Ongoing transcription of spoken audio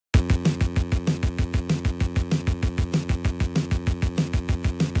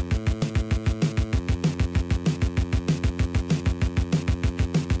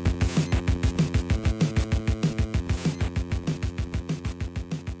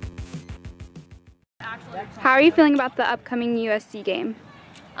How are you feeling about the upcoming USC game?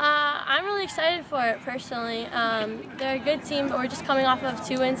 I'm really excited for it personally. They're a good team, but we're just coming off of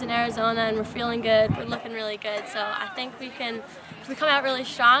 2 wins in Arizona and we're feeling good. We're looking really good. So I think we can, if we come out really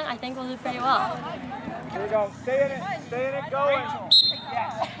strong, I think we'll do pretty well. Here we go. Stay in it, going.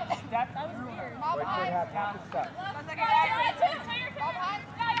 Yes. Step. Wait till you have half a step.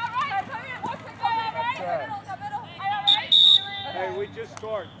 Hey, we just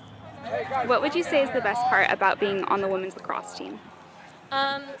scored. Hey, guys. What would you say is the best part about being on the women's lacrosse team?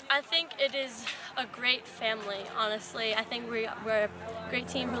 I think it is a great family, honestly. I think we're a great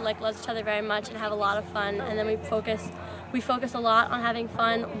team who loves each other very much and have a lot of fun, and then we focus a lot on having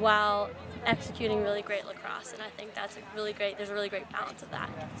fun while executing really great lacrosse, and I think that's there's a really great balance of that,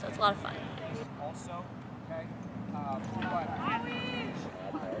 so it's a lot of fun. Also, okay,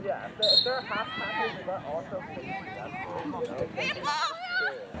 if they're half-packers, but also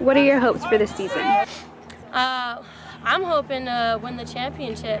What are your hopes for this season? I'm hoping to win the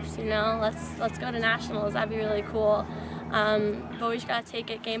championships, you know. Let's go to nationals, that'd be really cool. But we just gotta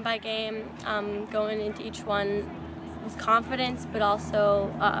take it game by game, going into each one with confidence, but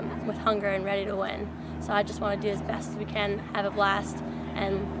also with hunger and ready to win. So I just want to do as best as we can, have a blast,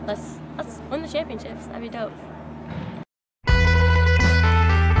 and let's win the championships. That'd be dope.